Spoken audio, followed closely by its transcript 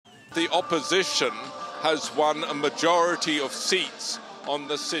The opposition has won a majority of seats on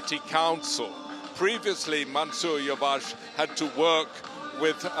the city council. Previously, Mansur Yavaş had to work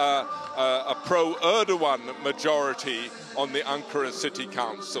with a pro-Erdogan majority on the Ankara City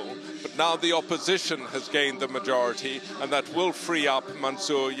Council, but now the opposition has gained the majority, and that will free up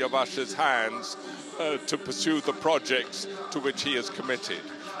Mansur Yavaş's hands to pursue the projects to which he is committed.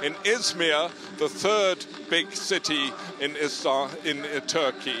 In Izmir, the third big city in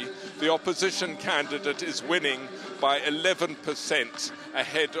Turkey, the opposition candidate is winning by 11%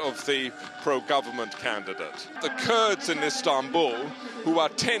 ahead of the pro-government candidate. The Kurds in Istanbul, who are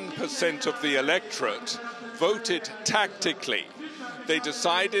 10% of the electorate, voted tactically. They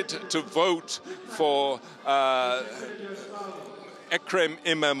decided to vote for Ekrem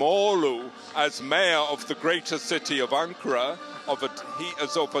İmamoğlu as mayor of the greater city of Ankara. He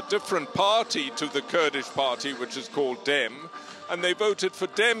is of a different party to the Kurdish party, which is called DEM, and they voted for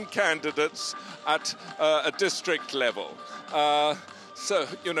DEM candidates at a district level.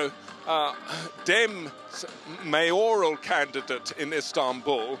 DEM's mayoral candidate in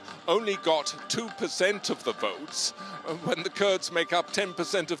Istanbul only got 2% of the votes when the Kurds make up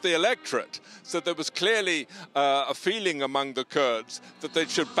 10% of the electorate. So there was clearly a feeling among the Kurds that they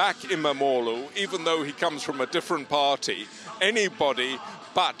should back İmamoğlu, even though he comes from a different party. Anybody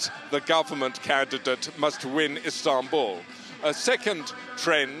but the government candidate must win Istanbul. A second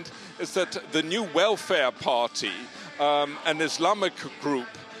trend is that the new Welfare Party, an Islamic group,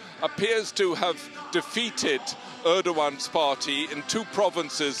 appears to have defeated Erdogan's party in two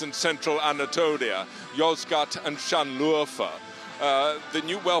provinces in central Anatolia, Yozgat and Şanlıurfa. The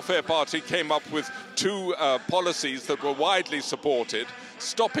new Welfare Party came up with two policies that were widely supported: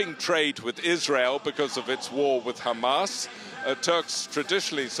 stopping trade with Israel because of its war with Hamas. Turks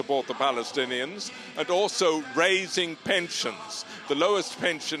traditionally support the Palestinians, and also raising pensions. The lowest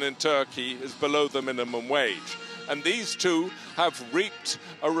pension in Turkey is below the minimum wage. And these two have reaped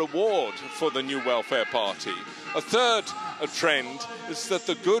a reward for the new Welfare Party. A third trend is that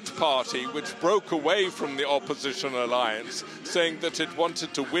the Good Party, which broke away from the opposition alliance, saying that it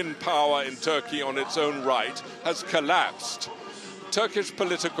wanted to win power in Turkey on its own right, has collapsed. Turkish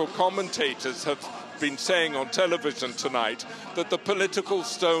political commentators have been saying on television tonight that the political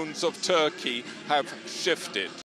stones of Turkey have shifted.